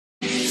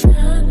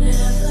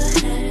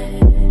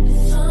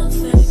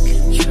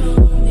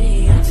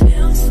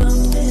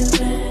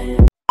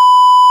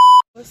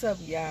What's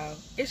up, y'all?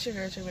 It's your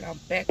girl Trevor. I'm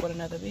back with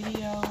another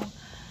video.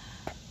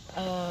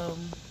 I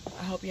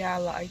hope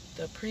y'all liked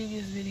the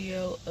previous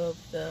video of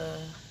the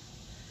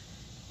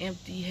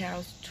empty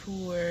house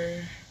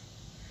tour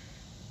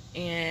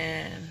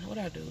and what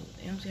I do,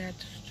 the empty house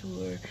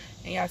tour,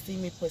 and y'all see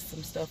me put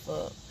some stuff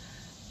up.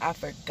 I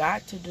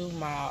forgot to do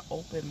my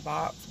open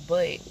box,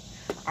 but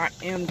I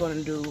am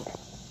gonna do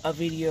a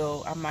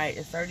video. I might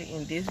insert it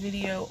in this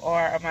video, or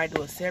I might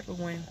do a separate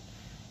one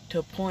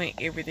to point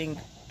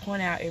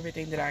out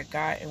everything that I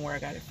got and where I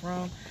got it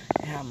from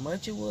and how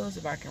much it was,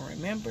 if I can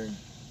remember.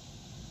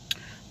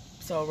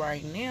 So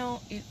right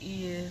now it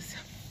is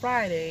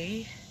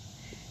Friday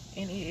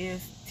and it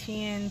is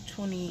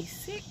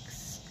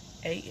 10:26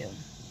 a.m.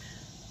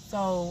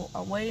 So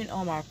I'm waiting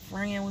on my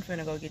friend. We're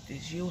finna go get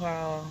this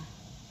U-Haul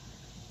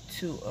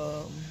to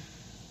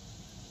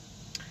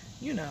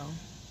you know,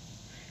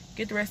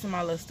 get the rest of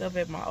my little stuff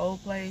at my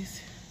old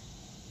place,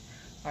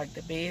 like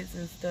the beds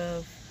and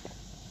stuff.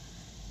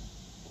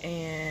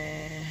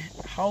 And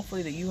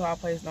hopefully the U-Haul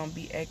place don't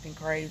be acting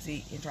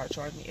crazy and try to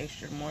charge me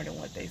extra more than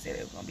what they said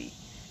it was gonna be,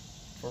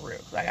 for real,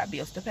 because I got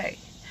bills to pay.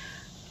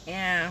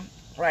 And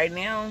right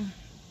now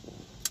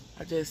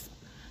I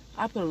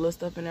put a little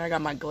stuff in there. I got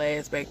my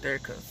glass back there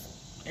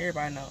because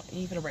everybody know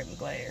you ain't finna break my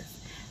glass.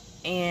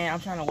 And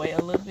I'm trying to wait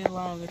a little bit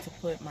longer to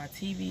put my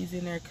TVs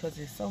in there because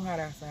it's so hot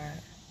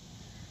outside,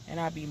 and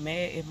I'd be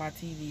mad if my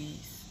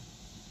TVs,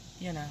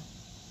 you know,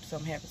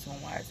 something happens to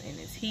them while it's in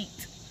this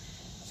heat.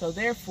 So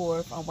therefore,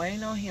 if I'm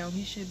waiting on him,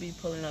 he should be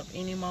pulling up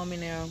any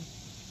moment now.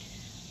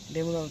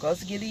 Then we're gonna go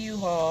to get a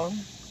U-Haul,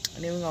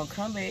 and then we're gonna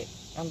come back.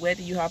 I'm glad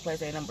the U-Haul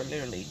place ain't number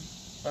literally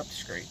up the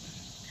street.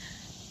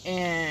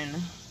 And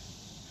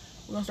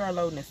we're gonna start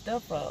loading this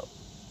stuff up.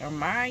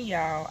 Remind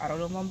y'all, I don't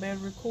know if I'm gonna be able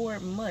to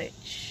record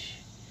much,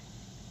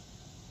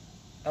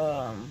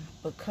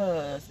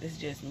 because it's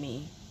just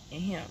me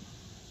and him.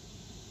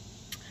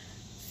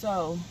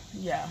 So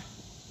yeah,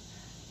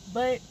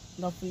 but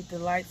don't forget to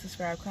like,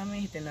 subscribe,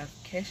 comment, hit the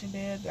notification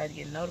bell. You gotta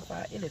get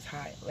notified. It is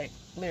hot, like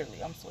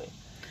literally, I'm sweating.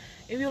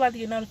 If you'd like to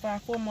get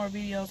notified for more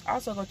videos,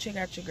 also go check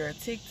out your girl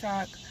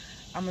TikTok.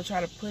 I'm gonna try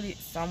to put it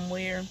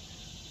somewhere.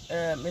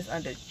 It's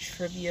under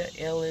Trivia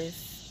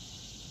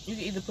Ellis. You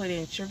can either put it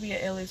in Trivia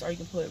Ellis or you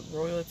can put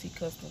Royalty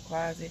Custom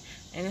Closet,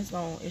 and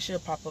it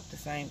should pop up the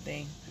same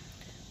thing.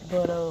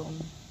 But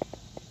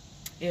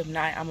if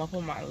not, I'm gonna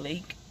put my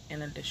link in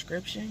the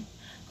description.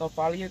 Go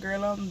follow your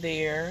girl on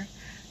there.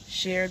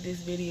 Share this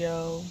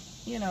video,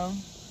 you know.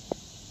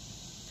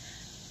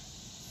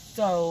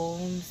 So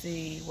let me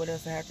see what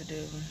else I have to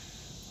do.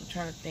 I'm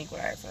trying to think what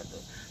else I have to do.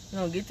 We're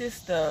gonna get this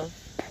stuff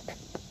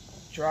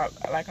drop.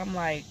 Like I'm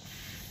like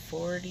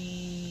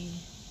 40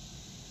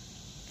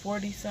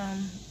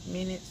 some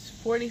minutes,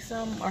 40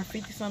 some or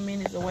 50 some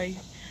minutes away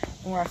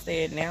from where I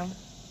stay at now.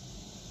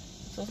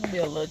 So it's gonna be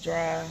a little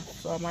drive.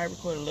 So I might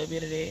record a little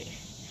bit of that.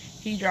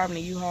 He driving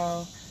the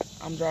U-Haul,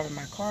 I'm driving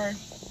my car.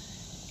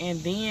 And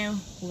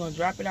then we're gonna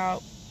drop it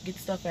out, get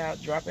the stuff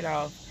out, drop it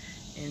off,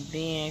 and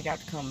then got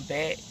to come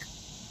back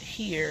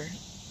here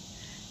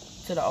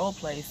to the old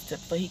place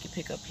so he can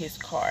pick up his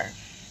car.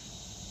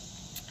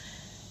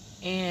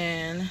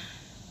 And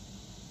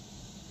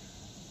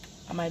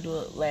I might do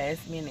a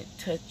last minute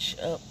touch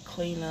up,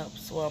 clean up,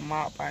 so a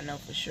mop, I know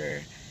for sure.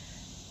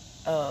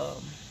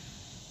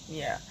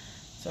 Yeah.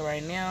 So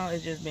right now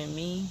it's just been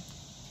me.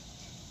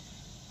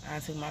 I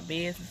took my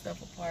beds and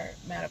stuff apart.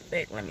 Matter of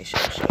fact, let me show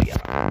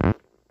y'all.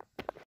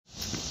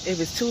 If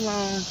it's too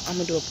long, I'm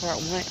gonna do a part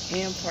 1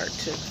 and part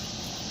 2.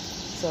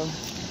 So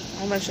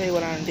I'm gonna show you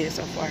what I did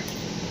so far.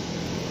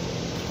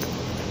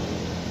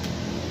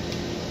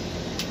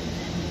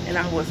 And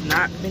I was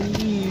not gonna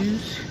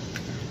use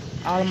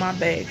all of my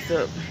bags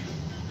up.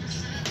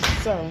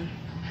 So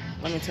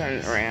let me turn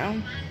it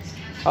around.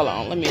 Hold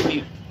on, let me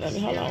mute.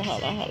 Hold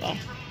on.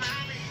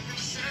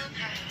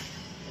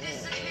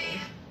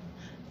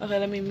 Okay,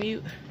 let me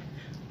mute.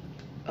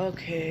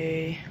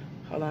 Okay,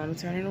 hold on, let me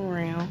turn it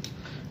around.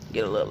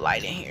 Get a little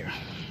light in here.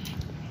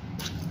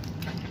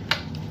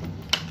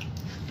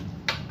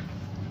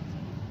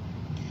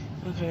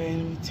 Okay,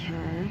 let me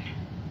turn.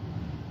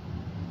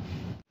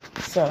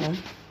 So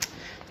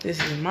this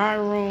is my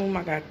room.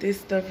 I got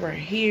this stuff right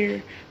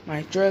here.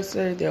 My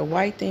dresser. The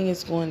white thing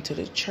is going to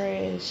the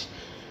trash.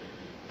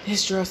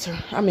 This dresser,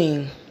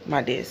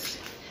 my desk.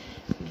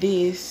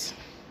 This,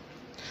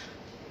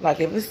 like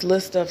if it's little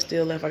stuff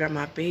still left, I got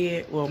my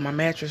bed, well, my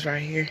mattress right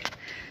here.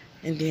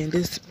 And then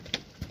this,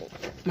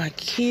 my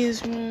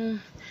kids'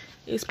 room,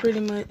 is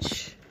pretty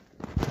much,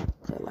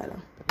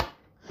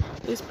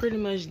 it's pretty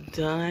much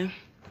done.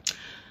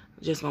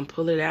 Just gonna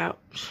pull it out,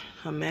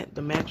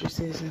 the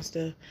mattresses and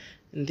stuff,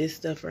 and this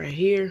stuff right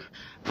here.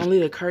 I'm gonna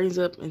leave the curtains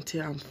up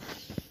until I'm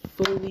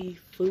fully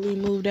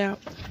moved out.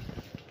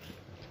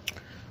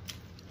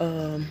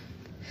 And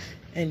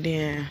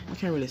then you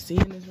can't really see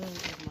in this room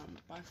because my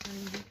box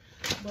crazy,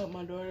 but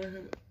my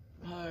daughter,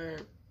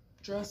 her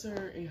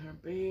dresser and her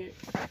bed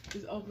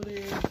is over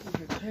there with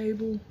her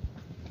table.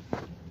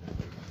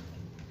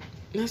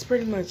 That's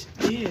pretty much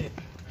it.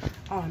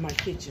 Oh, my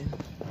kitchen.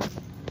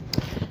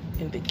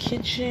 in the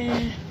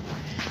kitchen.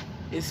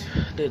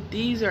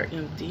 These are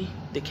empty.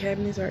 The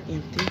cabinets are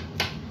empty.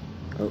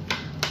 Oh,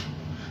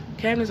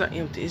 cabinets are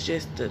empty. It's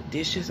just the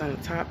dishes on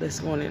the top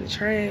that's going in the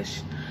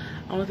trash.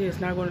 Only thing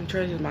that's not going in the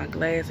trash is my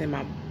glass and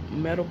my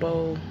metal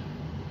bowl.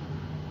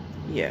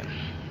 Yeah.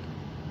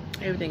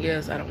 Everything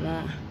else I don't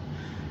want.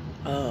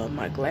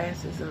 My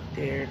glass is up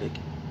there. The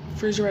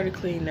refrigerator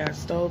cleaned out.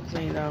 Stove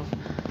cleaned off.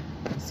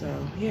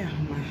 So yeah,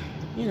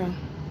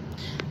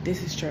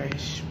 this is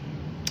trash.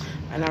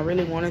 And I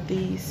really wanted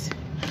these,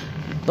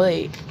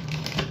 but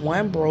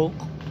one broke,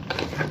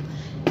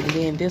 and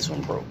then this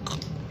one broke.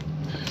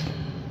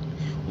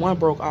 One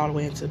broke all the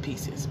way into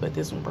pieces, but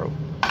this one broke.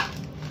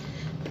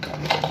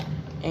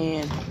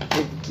 And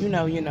if you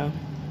know,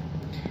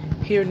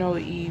 hear no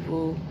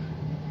evil,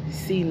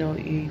 see no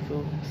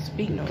evil,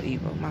 speak no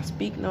evil. My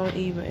speak no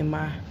evil and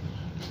my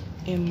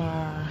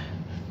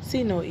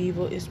see no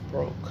evil is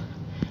broke.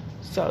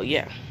 So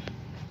yeah.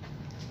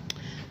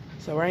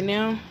 So right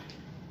now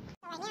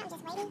I'm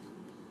just waiting.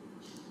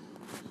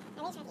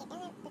 I really try to get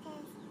done because people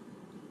irritate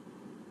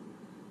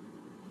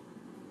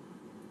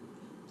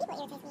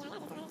me. I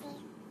just don't understand.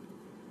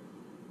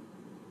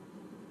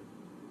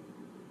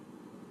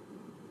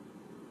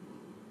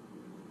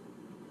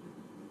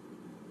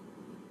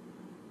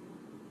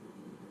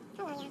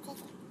 How long y'all take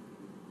it?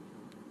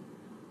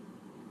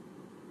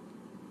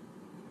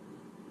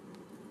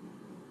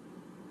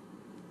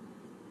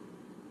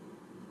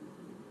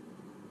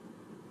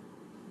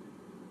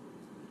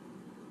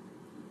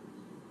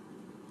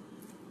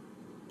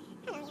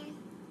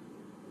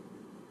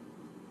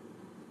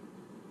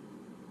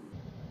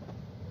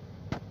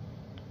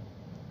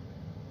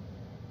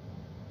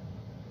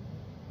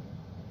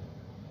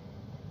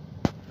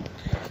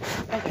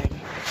 Okay,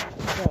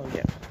 so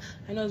yeah,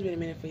 I know it's been a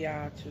minute for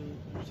y'all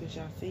since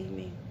y'all see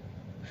me.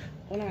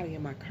 I gotta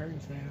get my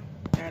curtains down.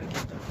 I gotta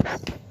get those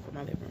for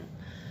my living room.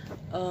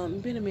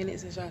 It's been a minute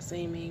since y'all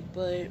seen me,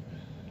 but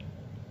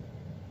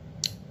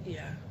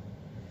yeah.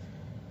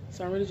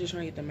 So I'm really just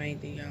trying to get the main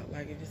thing out.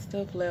 Like if it's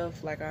stuff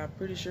left, like I'm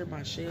pretty sure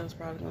my shelves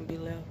probably gonna be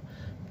left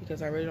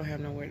because I really don't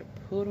have nowhere to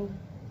put them.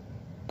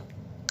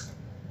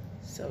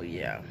 So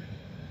yeah.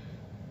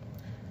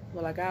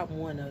 Well, I got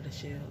one of the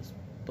shelves,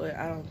 but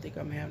I don't think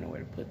I'm gonna have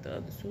nowhere to put the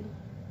other two.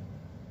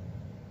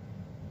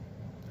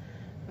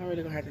 I'm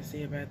really gonna have to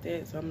see about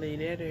that, so I'm gonna leave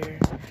that there.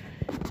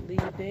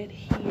 Leave that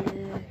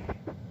here.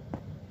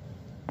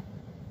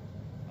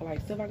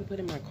 Like stuff I can put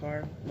in my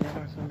car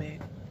whenever I come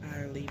back,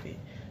 I'll leave it.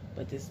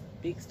 But this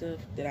big stuff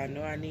that I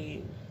know I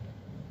need,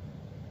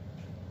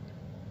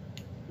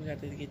 we got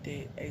to get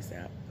that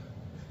ASAP.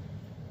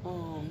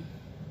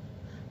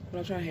 But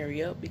I'm trying to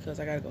hurry up because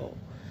I gotta go.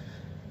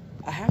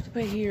 I have to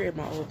pay here at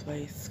my old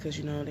place because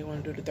they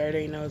want to do the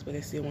 30-day notice, but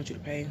they still want you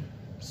to pay.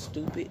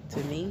 Stupid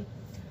to me.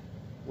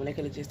 When they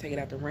could have just take it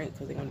out the rent,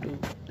 because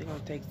they're gonna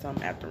take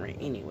something out the rent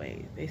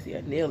anyway. They see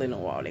a nail in the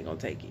wall, they're gonna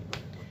take it.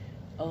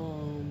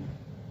 And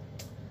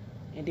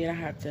then I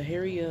have to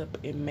hurry up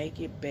and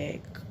make it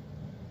back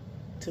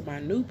to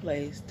my new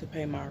place to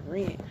pay my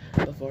rent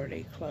before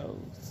they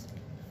close.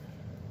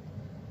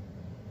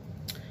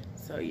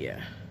 So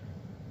yeah,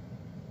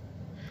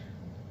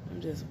 I'm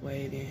just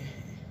waiting.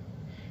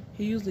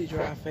 He usually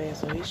drive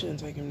fast, so he shouldn't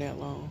take him that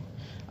long.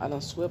 I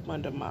done swept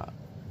under my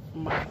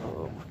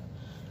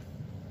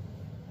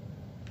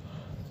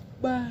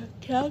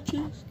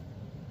couches.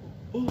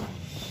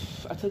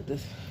 Oof. I took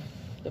the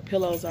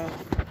pillows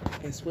off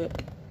and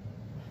swept.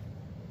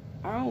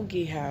 I don't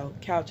get how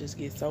couches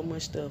get so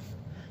much stuff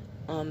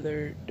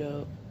under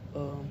the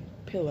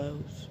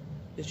pillows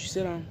that you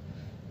sit on.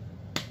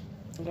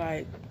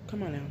 Like,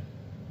 come on now.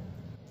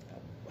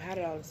 How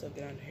did all this stuff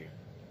get under here?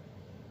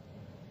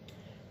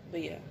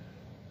 But yeah.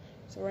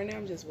 So right now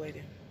I'm just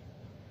waiting.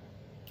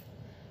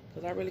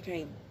 Because I really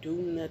can't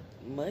do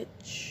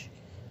much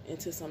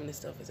until some of this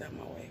stuff is out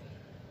my way.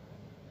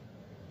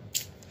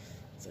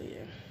 So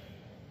yeah.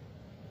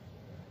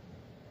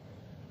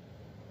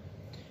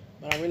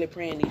 But I'm really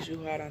praying these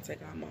U-Haul don't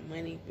take out my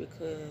money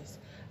because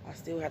I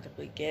still have to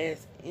put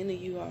gas in the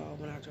U-Haul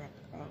when I drop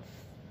it off.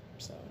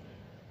 So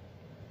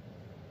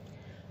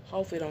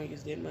hopefully I don't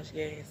use that much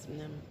gas in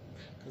them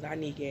because I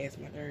need gas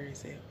my darn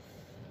self,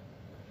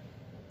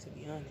 to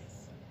be honest.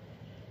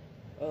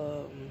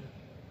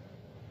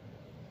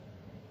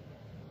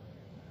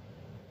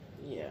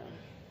 Yeah.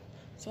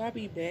 So I'll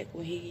be back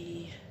when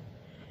he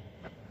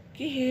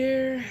get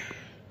here.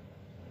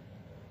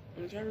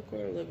 I'm trying to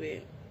record a little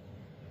bit.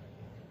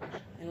 I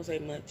ain't gonna say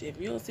much.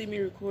 If you don't see me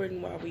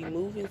recording while we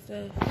moving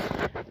stuff,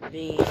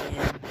 then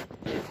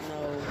just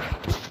know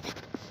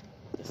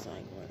the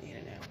sun going in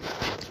and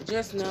out.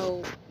 Just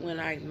know when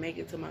I make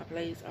it to my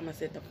place, I'm gonna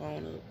set the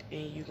phone up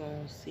and you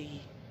gonna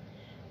see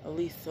at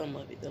least some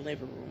of it, the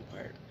living room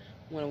part,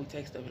 when we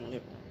take stuff in the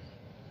living room.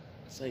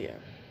 So yeah.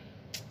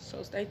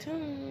 So stay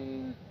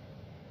tuned.